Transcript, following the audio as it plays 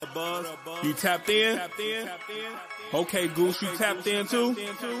You tapped in? Okay, Goose, you tapped in too?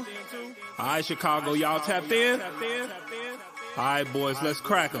 All right, Chicago, y'all tapped in? All right, boys, let's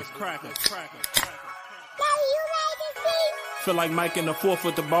crack 'em. Feel like Mike in the fourth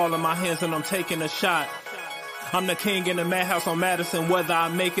with the ball in my hands and I'm taking a shot. I'm the king in the madhouse on Madison, whether I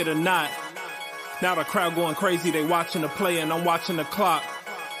make it or not. Now the crowd going crazy, they watching the play and I'm watching the clock.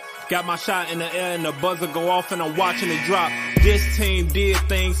 Got my shot in the air and the buzzer go off and I'm watching it drop. This team did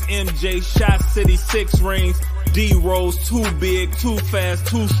things, MJ shot City 6 rings. D-Rose too big, too fast,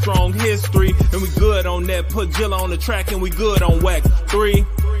 too strong, history. And we good on that, put Jilla on the track and we good on wax. 3,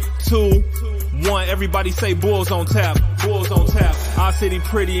 2, 1, everybody say Bulls on tap, Bulls on tap. Our city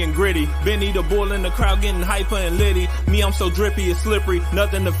pretty and gritty, Benny the Bull in the crowd getting hyper and litty. Me, I'm so drippy, it's slippery,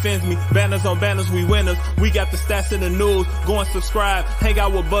 nothing offends me. Banners on banners, we winners. We got the stats in the news, go and subscribe. Hang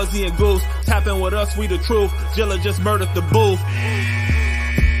out with Buzzy and Goose, tapping with us, we the truth. Jilla just murdered the booth.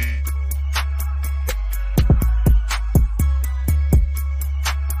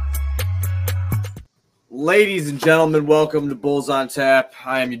 Ladies and gentlemen, welcome to Bulls on Tap.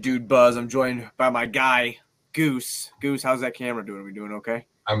 I am your dude Buzz. I'm joined by my guy Goose. Goose, how's that camera doing? Are we doing okay?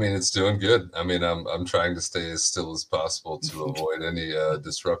 I mean, it's doing good. I mean, I'm trying to stay as still as possible to avoid any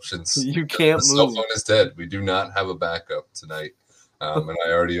disruptions. You can't the move. cell phone is dead. We do not have a backup tonight, and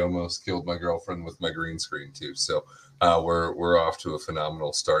I already almost killed my girlfriend with my green screen too. So we're off to a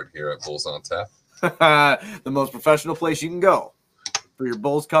phenomenal start here at Bulls on Tap. The most professional place you can go for your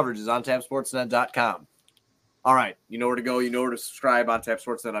Bulls coverage is ontapsportsnet.com. All right, you know where to go. You know where to subscribe on Tap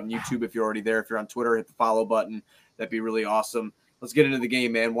Sportsnet on YouTube if you're already there. If you're on Twitter, hit the follow button. That'd be really awesome. Let's get into the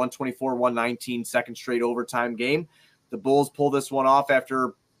game, man. 124-119, second straight overtime game. The Bulls pull this one off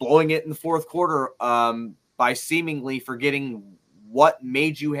after blowing it in the fourth quarter by seemingly forgetting what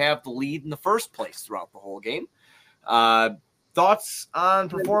made you have the lead in the first place throughout the whole game. Thoughts on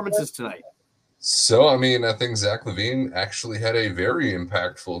performances tonight? So, I mean, I think Zach LaVine actually had a very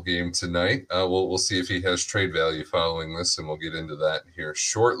impactful game tonight. We'll see if he has trade value following this, and we'll get into that here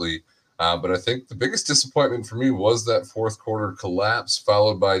shortly. But I think the biggest disappointment for me was that fourth quarter collapse,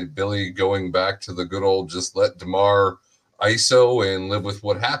 followed by Billy going back to the good old just let DeMar ISO and live with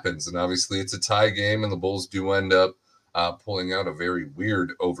what happens. And obviously it's a tie game, and the Bulls do end up pulling out a very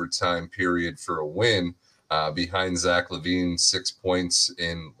weird overtime period for a win. Behind Zach LaVine, 6 points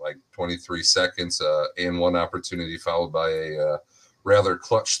in like 23 seconds and one opportunity, followed by a rather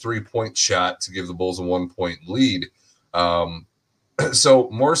clutch 3-point shot to give the Bulls a 1-point lead. So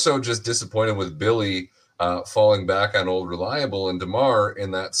more so just disappointed with Billy falling back on old reliable and DeMar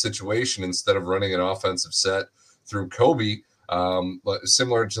in that situation instead of running an offensive set through Coby. But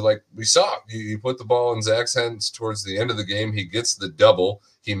similar to like we saw, you put the ball in Zach's hands towards the end of the game. He gets the double.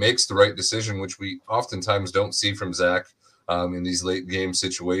 He makes the right decision, which we oftentimes don't see from Zach in these late game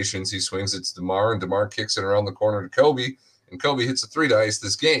situations. He swings it to DeMar, and DeMar kicks it around the corner to Coby, and Coby hits a 3 to ice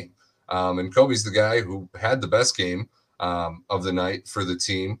this game. And Coby's the guy who had the best game of the night for the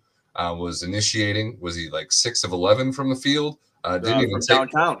team. Was initiating. Was he like 6 of 11 from the field? Didn't even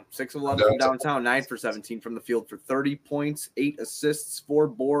downtown. 6 of 11 from downtown, 9 for 17 from the field for 30 points, 8 assists, 4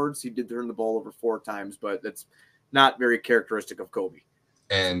 boards. He did turn the ball over 4 times, but that's not very characteristic of Coby.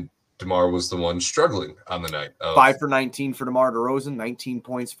 And DeMar was the one struggling on the night. 5 for 19 for DeMar DeRozan, 19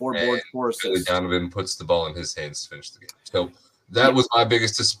 points, 4 boards, 4 assists. Billy Donovan puts the ball in his hands to finish the game. So that was my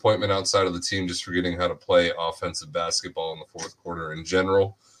biggest disappointment outside of the team, just forgetting how to play offensive basketball in the fourth quarter in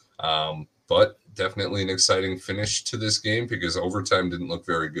general. But definitely an exciting finish to this game because overtime didn't look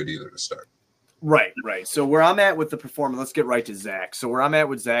very good either to start. Right. So where I'm at with the performance, let's get right to Zach. So where I'm at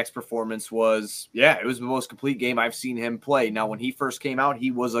with Zach's performance was, it was the most complete game I've seen him play. Now, when he first came out, he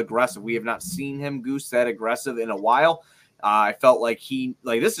was aggressive. We have not seen him, Goose, that aggressive in a while. I felt like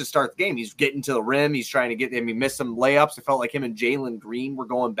this is to start the game. He's getting to the rim. He's trying to get him. He missed some layups. I felt like him and Jalen Green were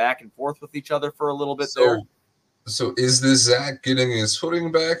going back and forth with each other for a little bit there. So is this Zach getting his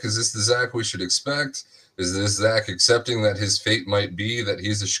footing back? Is this the Zach we should expect? Is this Zach accepting that his fate might be that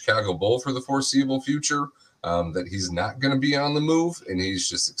he's a Chicago Bull for the foreseeable future, that he's not going to be on the move, and he's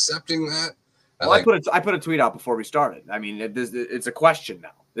just accepting that? Well, I put a tweet out before we started. I mean, it's a question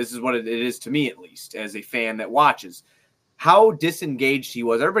now. This is what it is to me, at least, as a fan that watches. How disengaged he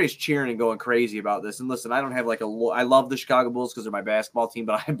was. Everybody's cheering and going crazy about this. And listen, I don't have I love the Chicago Bulls because they're my basketball team,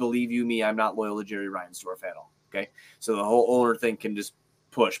 but I believe you me, I'm not loyal to Jerry Reinsdorf at all. Okay, so the whole owner thing can just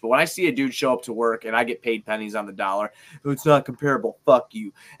push. But when I see a dude show up to work and I get paid pennies on the dollar, it's not comparable. Fuck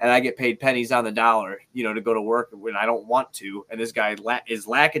you. And I get paid pennies on the dollar, to go to work when I don't want to. And this guy is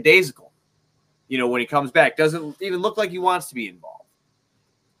lackadaisical. When he comes back, doesn't even look like he wants to be involved.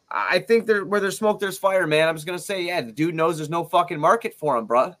 I think where there's smoke, there's fire, man. I'm just going to say, yeah, the dude knows there's no fucking market for him,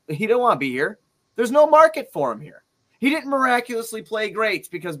 bro. He don't want to be here. There's no market for him here. He didn't miraculously play great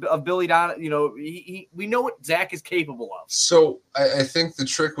because of Billy Don. You know, we know what Zach is capable of. So I think the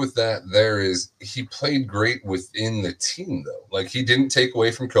trick with that there is he played great within the team, though. Like, he didn't take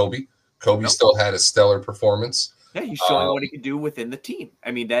away from Coby. Coby still had a stellar performance. Yeah, he's showing what he can do within the team.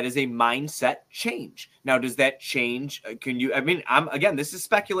 I mean, that is a mindset change. Now, does that change? Again, this is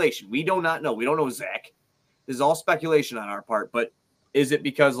speculation. We do not know. We don't know Zach. This is all speculation on our part. But is it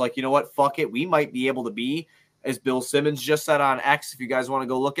because, like, you know what? Fuck it. We might be able to be, as Bill Simmons just said on X, if you guys want to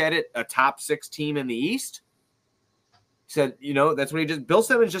go look at it, a top 6 team in the East. He said, you know, that's what Bill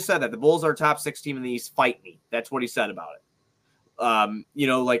Simmons just said that. The Bulls are a top 6 team in the East. Fight me. That's what he said about it. You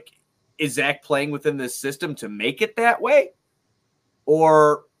know, like, is Zach playing within this system to make it that way?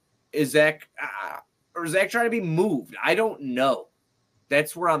 Or is Zach trying to be moved? I don't know.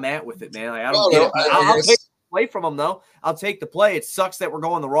 That's where I'm at with it, man. I'll take the play from him, though. I'll take the play. It sucks that we're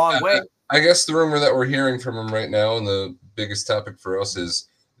going the wrong way. I guess the rumor that we're hearing from him right now, and the biggest topic for us, is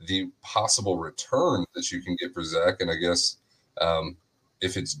the possible return that you can get for Zach. And I guess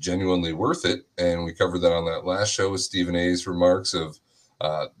if it's genuinely worth it, and we covered that on that last show with Stephen A's remarks of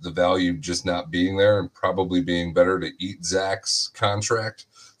the value just not being there and probably being better to eat Zach's contract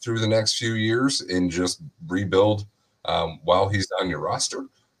through the next few years and just rebuild while he's on your roster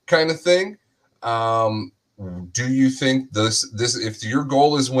kind of thing. Do you think this if your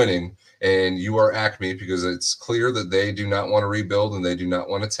goal is winning and you are Acme, because it's clear that they do not want to rebuild and they do not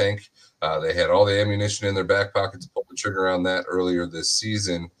want to tank. They had all the ammunition in their back pocket to pull the trigger on that earlier this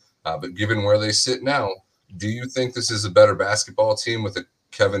season. But given where they sit now, do you think this is a better basketball team with a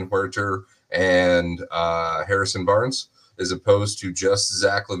Kevin Huerter and Harrison Barnes as opposed to just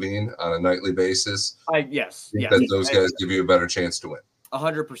Zach LaVine on a nightly basis? Yes. That those guys give you a better chance to win.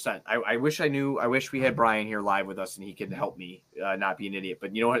 100%. I wish I knew. I wish we had Brian here live with us and he could help me not be an idiot.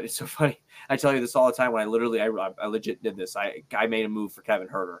 But you know what? It's so funny. I tell you this all the time. When I legit did this. I made a move for Kevin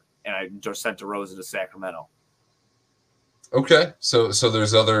Huerter and I just sent DeRozan to Sacramento. Okay, so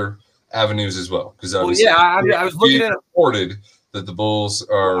there's other avenues as well, because I was looking at reported that the Bulls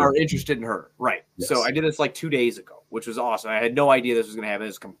are interested in her, right? Yes. So I did this like 2 days ago, which was awesome. I had no idea this was going to happen.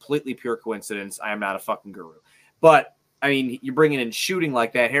 It's completely pure coincidence. I am not a fucking guru, but I mean, you're bringing in shooting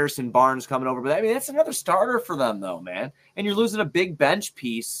like that. Harrison Barnes coming over, but I mean that's another starter for them, though, man. And you're losing a big bench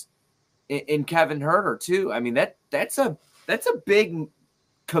piece in Kevin Huerter too. I mean that's a big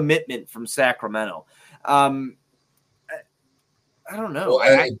commitment from Sacramento. I don't know.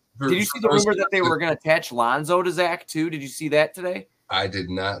 Did you see the rumor that they were going to attach Lonzo to Zach too? Did you see that today? I did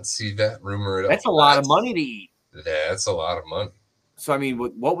not see that rumor at all. That's a lot of money to eat. That's a lot of money. So, I mean,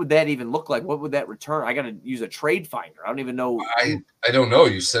 what would that even look like? What would that return? I got to use a trade finder. I don't even know. I don't know.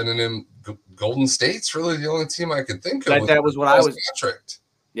 You sending him Golden State's really the only team I could think of. That was what I was. Contract.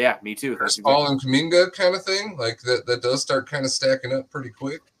 Yeah, me too. Chris Paul and Kuminga kind of thing. Like that does start kind of stacking up pretty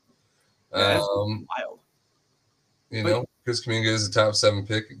quick. Yeah, that's wild. You know, because Kuminga is a top 7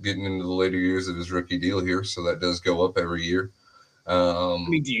 pick getting into the later years of his rookie deal here. So that does go up every year. I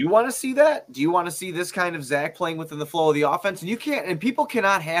mean, do you want to see that? Do you want to see this kind of Zach playing within the flow of the offense? And you can't, and people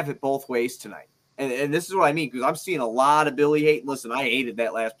cannot have it both ways tonight. And this is what I mean, because I'm seeing a lot of Billy hate. Listen, I hated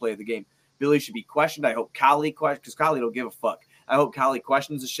that last play of the game. Billy should be questioned. I hope Collie questions, because Collie don't give a fuck. I hope Collie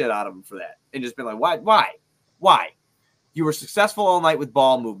questions the shit out of him for that. And just been like, why? You were successful all night with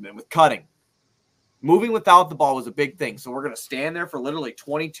ball movement, with cutting. Moving without the ball was a big thing. So we're going to stand there for literally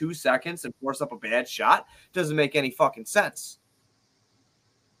 22 seconds and force up a bad shot? Doesn't make any fucking sense.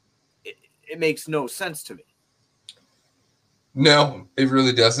 It makes no sense to me. No, it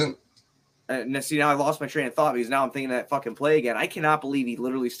really doesn't. And see, now I lost my train of thought because now I'm thinking of that fucking play again. I cannot believe he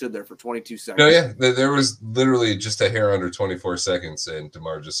literally stood there for 22 seconds. No, yeah. There was literally just a hair under 24 seconds, and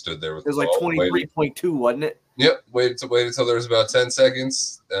DeMar just stood there with it was like 23.2, wasn't it? Yep. Waited until there was about 10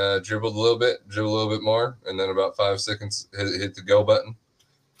 seconds, dribbled a little bit more, and then about 5 seconds hit the go button.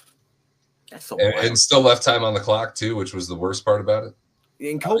 That's so and still left time on the clock, too, which was the worst part about it.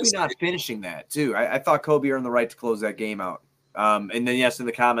 And Coby not finishing that, too. I thought Coby earned the right to close that game out. And then, yes, in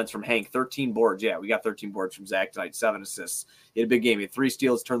the comments from Hank, 13 boards. Yeah, we got 13 boards from Zach tonight, 7 assists. He had a big game. He had 3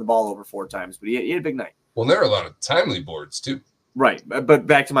 steals, turned the ball over 4 times, but he had a big night. Well, there are a lot of timely boards, too. Right. But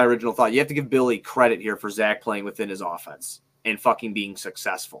back to my original thought. You have to give Billy credit here for Zach playing within his offense and fucking being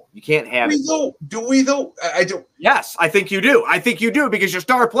successful. You can't have it. Do we, though? I don't. Yes, I think you do. I think you do because your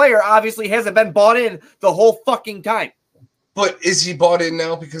star player obviously hasn't been bought in the whole fucking time. But is he bought in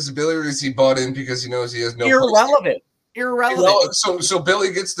now because of Billy, or is he bought in because he knows he has no irrelevant? Irrelevant. So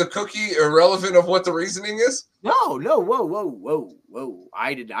Billy gets the cookie irrelevant of what the reasoning is? No, whoa.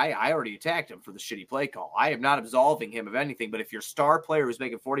 I already attacked him for the shitty play call. I am not absolving him of anything, but if your star player who's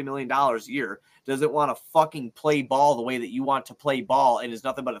making $40 million a year doesn't want to fucking play ball the way that you want to play ball and is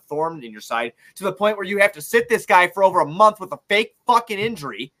nothing but a thorn in your side to the point where you have to sit this guy for over a month with a fake fucking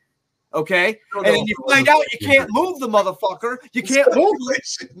injury, okay? And then you find out you can't move the motherfucker. You can't move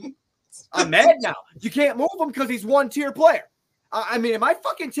him. I'm mad now. You can't move him because he's one-tier player. I mean, am I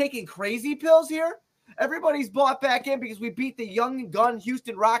fucking taking crazy pills here? Everybody's bought back in because we beat the young gun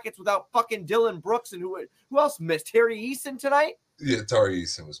Houston Rockets without fucking Dylan Brooks and who else missed? Harry Eason tonight? Yeah, Tari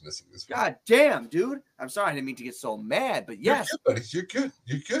Eason was missing this week. God damn, dude. I'm sorry, I didn't mean to get so mad, but yes. You're good, buddy. You're good.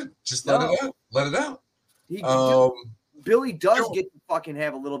 You're good. Just let it out. Let it out. Billy does get to fucking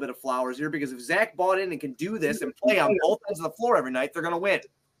have a little bit of flowers here because if Zach bought in and can do this and play on both ends of the floor every night, they're going to win.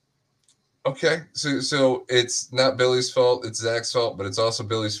 Okay, so it's not Billy's fault, it's Zach's fault, but it's also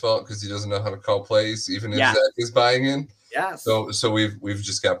Billy's fault because he doesn't know how to call plays, even if Zach is buying in. Yes. So we've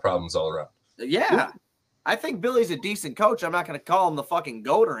just got problems all around. Yeah. I think Billy's a decent coach. I'm not going to call him the fucking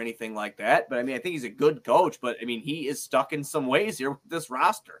GOAT or anything like that, but I mean, I think he's a good coach, but I mean, he is stuck in some ways here with this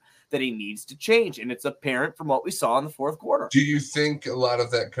roster that he needs to change, and it's apparent from what we saw in the fourth quarter. Do you think a lot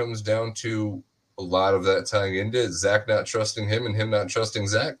of that comes down to a lot of that tying into Zach not trusting him and him not trusting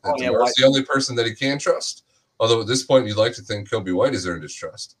Zach? That's the only person that he can trust. Although at this point, you'd like to think Coby White has earned his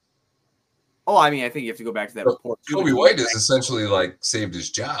trust. Oh, I mean, I think you have to go back to that report. Coby White has essentially like saved his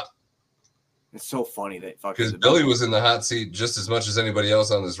job. It's so funny that because Billy was in the hot seat just as much as anybody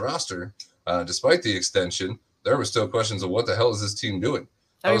else on this roster, despite the extension. There were still questions of what the hell is this team doing?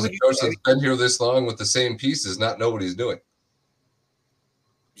 How does a coach that's been here this long with the same pieces not know what he's doing?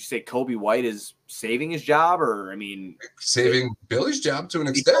 You say Coby White is saving his job, or I mean, saving Billy's job to an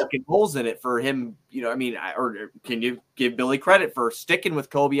extent. Poking holes in it for him, you know. I mean, or can you give Billy credit for sticking with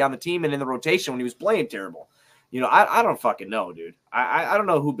Coby on the team and in the rotation when he was playing terrible? You know, I don't fucking know, dude. I don't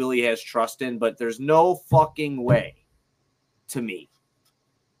know who Billy has trust in, but there's no fucking way to me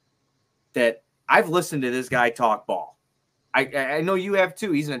that I've listened to this guy talk ball. I know you have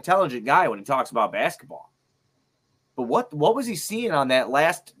too. He's an intelligent guy when he talks about basketball. But what was he seeing on that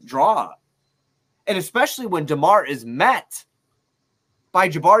last draw? And especially when DeMar is met by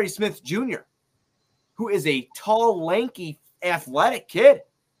Jabari Smith Jr., who is a tall, lanky, athletic kid.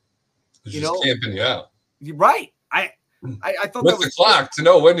 He's just camping you out. You're right. I thought with the clock to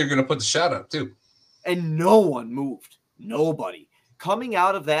know when you're going to put the shot up too. And no one moved. Nobody. Coming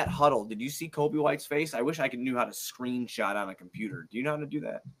out of that huddle, did you see Coby White's face? I wish I knew how to screenshot on a computer. Do you know how to do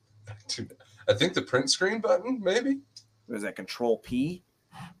that? I think the print screen button, maybe. Was that Control P?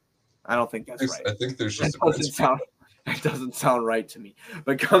 I don't think that's right. I think there's just that doesn't sound right to me.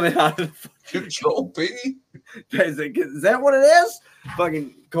 But coming out of Control P, is that what it is?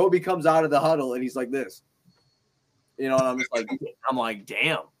 Fucking Coby comes out of the huddle and he's like this. You know, and I'm like,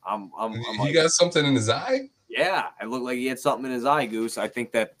 damn. I'm he like, got something in his eye. Yeah, it looked like he had something in his eye, Goose. I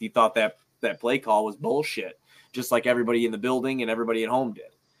think that he thought that play call was bullshit, just like everybody in the building and everybody at home did.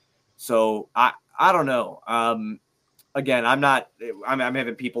 So I don't know. Again, I'm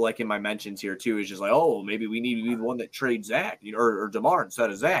having people like in my mentions here too. Is just like, oh, maybe we need to be the one that trades Zach, you know, or DeMar instead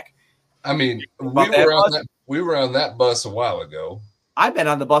of Zach. I mean, we were on that bus a while ago. I've been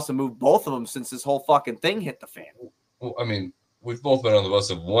on the bus and moved both of them since this whole fucking thing hit the fan. Well, I mean, we've both been on the bus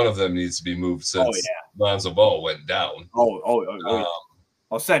of one of them needs to be moved since Lonzo Ball went down.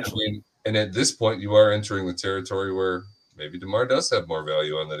 Essentially. I mean, and at this point, you are entering the territory where maybe DeMar does have more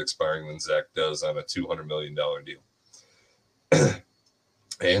value on that expiring than Zach does on a $200 million deal.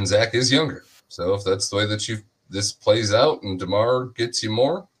 And Zach is younger. So if that's the way that this plays out and DeMar gets you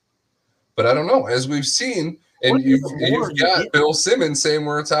more. But I don't know. As we've seen, and you've got Bill Simmons saying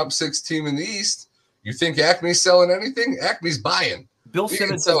we're a top 6 team in the East. You think Acme's selling anything? Acme's buying. Bill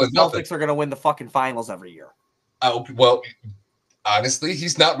Simmons says the Celtics are going to win the fucking finals every year. Well, honestly,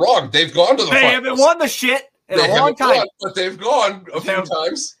 he's not wrong. They've gone to the finals. They haven't won the shit in a long time. But they've gone a few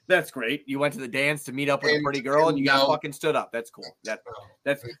times. That's great. You went to the dance to meet up with a pretty girl and you got fucking stood up. That's cool.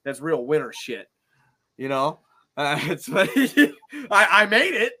 That's real winner shit. You know? It's funny. I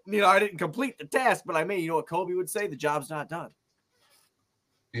made it. You know, I didn't complete the task, but I made. You know what Coby would say? The job's not done.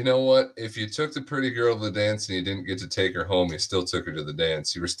 You know what? If you took the pretty girl to the dance and you didn't get to take her home, you still took her to the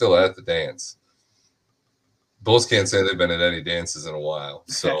dance. You were still at the dance. Bulls can't say they've been at any dances in a while.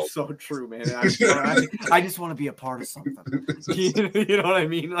 So that's so true, man. I just want to be a part of something. You know what I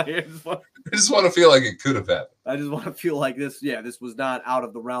mean? Like, I just want to feel like it could have happened. I just want to feel like this. Yeah, this was not out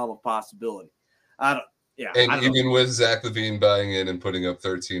of the realm of possibility. Even with Zach LaVine buying in and putting up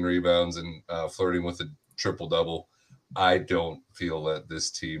 13 rebounds and flirting with a triple-double, I don't feel that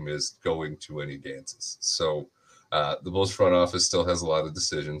this team is going to any dances. So the Bulls front office still has a lot of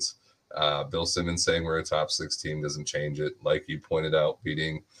decisions. Bill Simmons saying we're a top 6 team doesn't change it. Like you pointed out,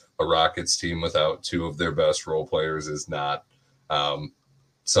 beating a Rockets team without 2 of their best role players is not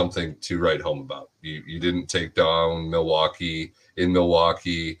something to write home about. You didn't take down Milwaukee in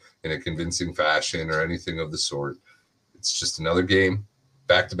a convincing fashion or anything of the sort. It's just another game,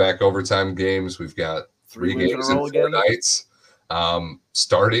 back-to-back overtime games. We've got 3 games in 4 nights,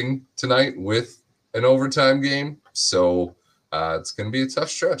 starting tonight with an overtime game. So it's going to be a tough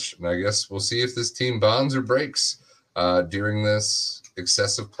stretch. And I guess we'll see if this team bonds or breaks during this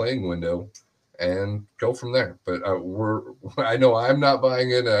excessive playing window and go from there. But I know I'm not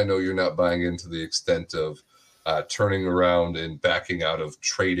buying in, and I know you're not buying into the extent of turning around and backing out of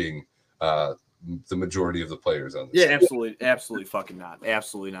trading the majority of the players on this. Yeah, absolutely fucking not.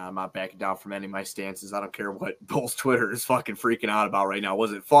 Absolutely not. I'm not backing down from any of my stances. I don't care what Bulls Twitter is fucking freaking out about right now.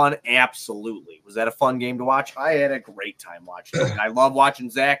 Was it fun? Absolutely. Was that a fun game to watch? I had a great time watching it. And I love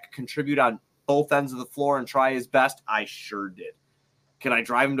watching Zach contribute on both ends of the floor and try his best. I sure did. Can I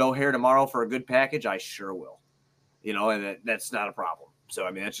drive him to O'Hare tomorrow for a good package? I sure will. And that's not a problem. So,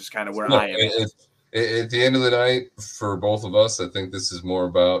 I mean, that's just kind of where I am. At the end of the night, for both of us, I think this is more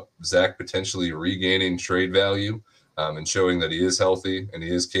about Zach potentially regaining trade value and showing that he is healthy and he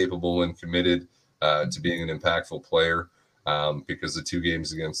is capable and committed to being an impactful player because the 2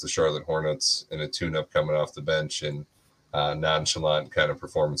 games against the Charlotte Hornets and a tune-up coming off the bench and nonchalant kind of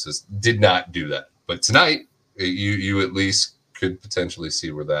performances did not do that. But tonight, you at least could potentially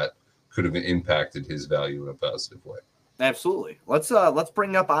see where that could have impacted his value in a positive way. Absolutely. Let's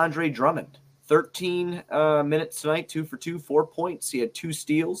bring up Andre Drummond. 13 minutes tonight, 2 for 2, 4 points. He had 2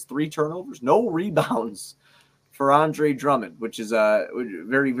 steals, 3 turnovers, no rebounds for Andre Drummond, which is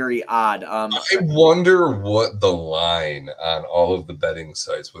very, very odd. I wonder what the line on all of the betting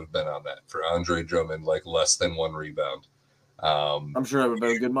sites would have been on that for Andre Drummond, like less than 1 rebound. I'm sure that would have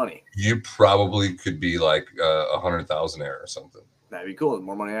been good money. You probably could be like 100,000 or something. That'd be cool. The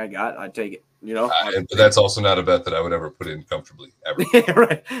more money I got, I'd take it. But that's also not a bet that I would ever put in comfortably, ever.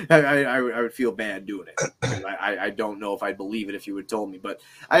 Right. I would feel bad doing it. I don't know if I'd believe it if you would have told me. But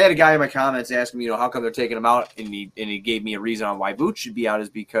I had a guy in my comments asking me, how come they're taking him out? And he gave me a reason on why Vooch should be out is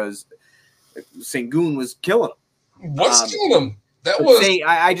because Sengun was killing him. What's killing him?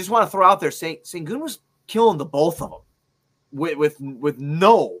 I just want to throw out there, Sengun was killing the both of them with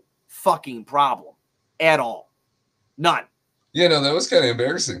no fucking problem at all. None. Yeah, no, that was kind of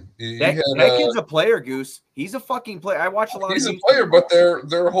embarrassing. That kid's a player, Goose. He's a fucking player. I watch a lot. He's a player, but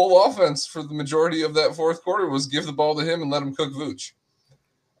their whole offense for the majority of that fourth quarter was give the ball to him and let him cook Vooch.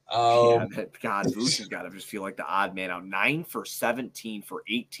 God, Vooch has got to just feel like the odd man out. 9 for 17 for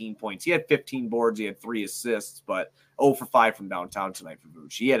 18 points. He had 15 boards. He had 3 assists, but 0 for 5 from downtown tonight for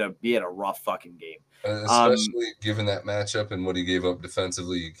Vooch. He had a rough fucking game. Especially given that matchup and what he gave up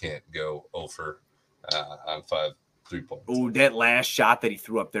defensively, you can't go 0 for on 5. 3 points. Oh, that last shot that he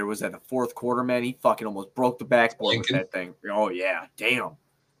threw up there was at the fourth quarter, man. He fucking almost broke the backboard with that thing. Oh, yeah. Damn.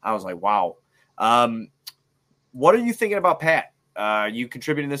 I was like, wow. What are you thinking about Pat? You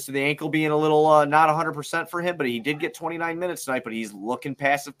contributing this to the ankle being a little not 100% for him, but he did get 29 minutes tonight, but he's looking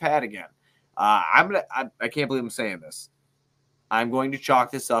passive Pat again. I can't believe I'm saying this. I'm going to chalk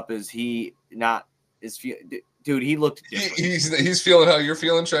this up as he not is dude, he looked different. He's feeling how you're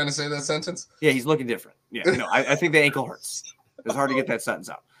feeling trying to say that sentence? Yeah, he's looking different. Yeah, I think the ankle hurts. It's hard to get that sentence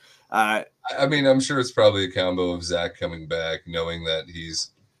out. I mean, I'm sure it's probably a combo of Zach coming back, knowing that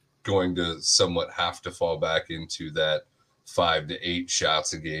he's going to somewhat have to fall back into that 5 to 8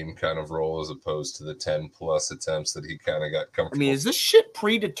 shots a game kind of role as opposed to the 10+ attempts that he kind of got comfortable. I mean, is this shit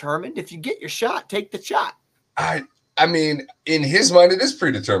predetermined? If you get your shot, take the shot. I mean, in his mind, it is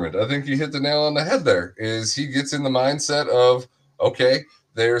predetermined. I think you hit the nail on the head there. Is he gets in the mindset of, okay,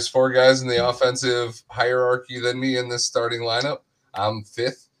 there's 4 guys in the offensive hierarchy than me in this starting lineup. I'm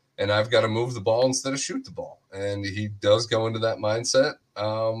 5th, and I've got to move the ball instead of shoot the ball. And he does go into that mindset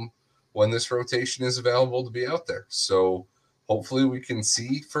when this rotation is available to be out there. So hopefully we can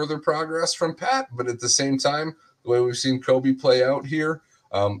see further progress from Pat. But at the same time, the way we've seen Coby play out here,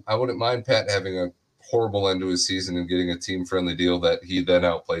 I wouldn't mind Pat having a horrible end to his season and getting a team-friendly deal that he then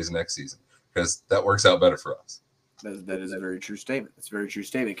outplays next season, because that works out better for us. That is a very true statement. It's a very true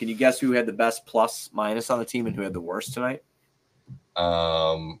statement. Can you guess who had the best plus-minus on the team and who had the worst tonight?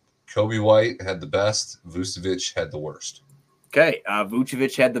 Coby White had the best. Vucevic had the worst. Okay,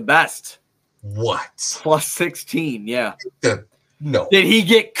 Vucevic had the best. What? +16, yeah. No. Did he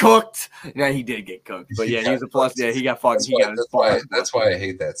get cooked? Yeah, he did get cooked. But yeah, he was a plus. Yeah, he got fucked. That's why I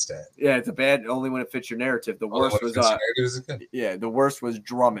hate that stat. Yeah, it's a bad only when it fits your narrative. The worst was the worst was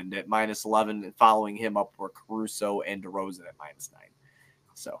Drummond at -11, and following him up were Caruso and DeRozan at -9.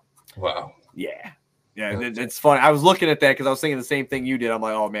 So wow. Yeah. Yeah, it's funny. I was looking at that because I was thinking the same thing you did. I'm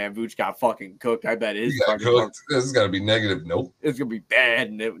like, oh man, Vooch got fucking cooked. I bet his got cooked. This has got to be negative. Nope. It's gonna be bad.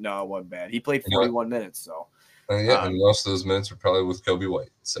 And it wasn't bad. He played 41 minutes, so and most of those minutes were probably with Coby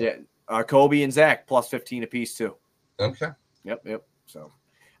White. So yeah, Coby and Zach plus 15 apiece too. Okay. Yep. So,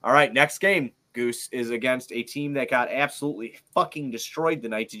 all right, next game, Goose, is against a team that got absolutely fucking destroyed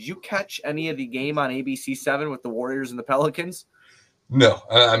tonight. Did you catch any of the game on ABC7 with the Warriors and the Pelicans? No,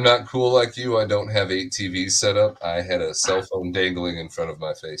 I'm not cool like you. I don't have 8 TVs set up. I had a cell phone dangling in front of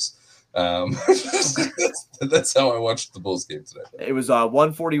my face. That's how I watched the Bulls game today. It was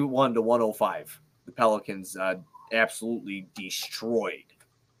 141 to 105. The Pelicans absolutely destroyed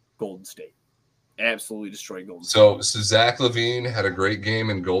Golden State. Absolutely destroyed Golden State. So Zach LaVine had a great game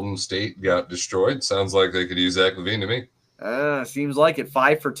and Golden State got destroyed. Sounds like they could use Zach LaVine to me. Seems like it.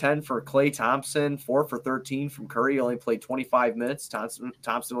 5 for 10 for Klay Thompson, 4 for 13 from Curry. Only played 25 minutes. Thompson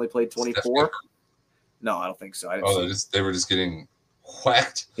only played 24. No, I don't think so. They were just getting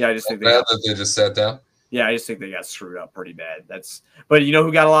whacked. Yeah, I just think they just sat down. Yeah, I just think they got screwed up pretty bad. But you know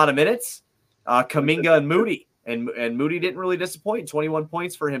who got a lot of minutes? Kuminga and Moody. And Moody didn't really disappoint. 21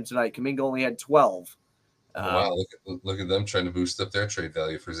 points for him tonight. Kuminga only had 12. Wow, look at them trying to boost up their trade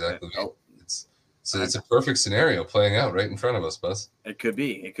value for Zach LaVine. It's a perfect scenario playing out right in front of us, Buzz. It could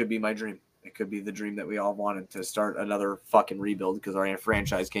be. It could be my dream. It could be the dream that we all wanted, to start another fucking rebuild because our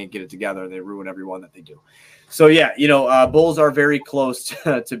franchise can't get it together and they ruin every one that they do. So yeah, Bulls are very close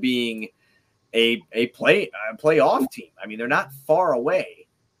to being a playoff team. I mean, they're not far away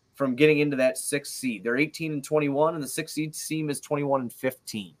from getting into that 6th seed. They're 18-21, and the 6th seed team is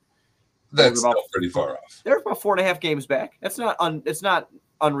 21-15. That's still pretty far off. They're about 4.5 games back. It's not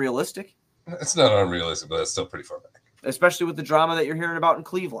unrealistic. It's not unrealistic, but that's still pretty far back. Especially with the drama that you're hearing about in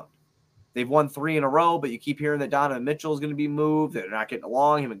Cleveland. They've won 3 in a row, but you keep hearing that Donovan Mitchell is going to be moved. They're not getting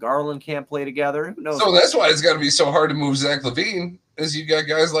along. Him and Garland can't play together. Who knows? So that's why it's got to be so hard to move Zach LaVine, is you got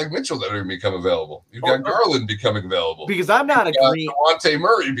guys like Mitchell that are going to become available. You've got Garland becoming available. Because I'm not agreeing. Devontae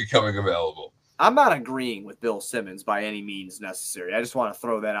Murray becoming available. I'm not agreeing with Bill Simmons by any means necessary. I just want to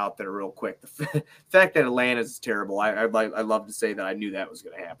throw that out there real quick. The fact that Atlanta is terrible, I'd love to say that I knew that was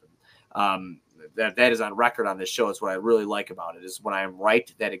going to happen. That is on record on this show. It's what I really like about it, is when I am right,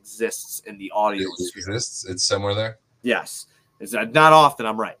 that exists in the audio sphere. Exists? It's somewhere there? Yes. It's not often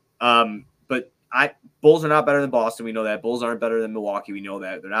I'm right. But Bulls are not better than Boston. We know that. Bulls aren't better than Milwaukee. We know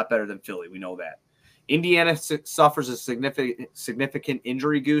that. They're not better than Philly. We know that. Indiana suffers a significant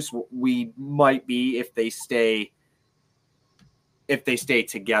injury, Goose. We might be if they stay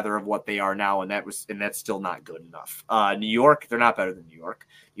together of what they are now, and that's still not good enough. New York, they're not better than New York.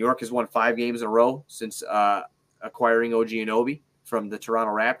 New York has won 5 games in a row since acquiring OG Anunoby from the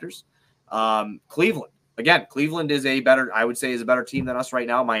Toronto Raptors. Cleveland is a better team than us right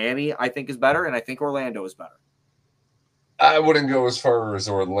now. Miami, I think, is better, and I think Orlando is better. I wouldn't go as far as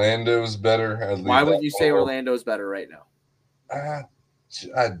Orlando's better. Why would you say Orlando's better right now?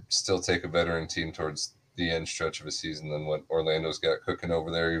 I'd still take a veteran team towards the end stretch of a season than what Orlando's got cooking over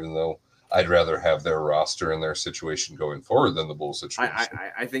there, even though I'd rather have their roster and their situation going forward than the Bulls situation.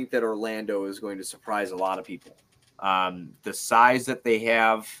 I think that Orlando is going to surprise a lot of people. The size that they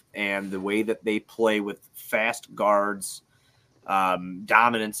have and the way that they play with fast guards,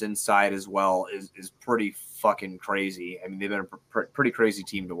 dominance inside as well is pretty fucking crazy. I mean, they've been a pretty crazy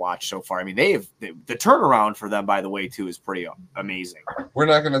team to watch so far. I mean, the turnaround for them, by the way, too, is pretty amazing. We're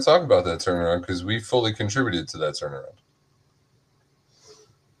not going to talk about that turnaround because we fully contributed to that turnaround.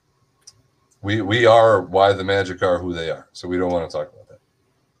 We are why the Magic are who they are, so we don't want to talk about that.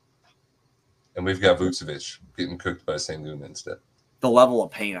 And we've got Vucevic getting cooked by Sengun instead. The level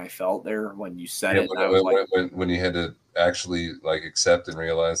of pain I felt there when you said it. When you had to actually accept and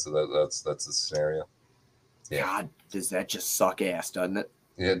realize that's the scenario. Yeah. God, does that just suck ass, doesn't it?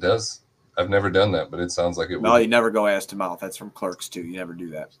 Yeah, it does. I've never done that, but it sounds like it. No, you never go ass to mouth. That's from Clerks too. You never do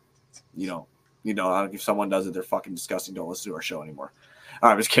that. You don't. If someone does it, they're fucking disgusting. Don't listen to our show anymore. All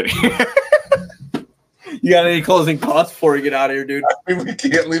right, I'm just kidding. You got any closing thoughts before we get out of here, dude? I mean, we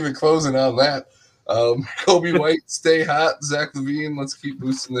can't leave it closing on that. Coby White, stay hot. Zach LaVine, let's keep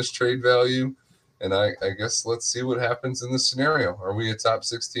boosting this trade value. And I guess let's see what happens in this scenario. Are we a top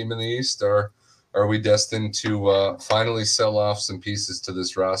 6 team in the East, or are we destined to finally sell off some pieces to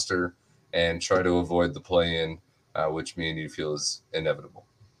this roster and try to avoid the play-in, which me and you feel is inevitable?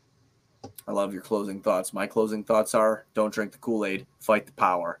 I love your closing thoughts. My closing thoughts are: don't drink the Kool-Aid, fight the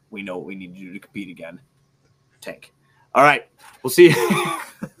power. We know what we need to do to compete again. Tank. All right, we'll see you.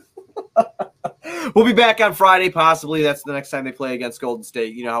 We'll be back on Friday, possibly. That's the next time they play against Golden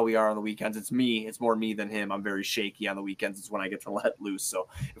State. You know how we are on the weekends. It's me. It's more me than him. I'm very shaky on the weekends. It's when I get to let loose. So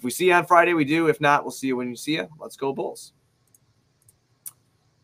if we see you on Friday, we do. If not, we'll see you when you see you. Let's go Bulls.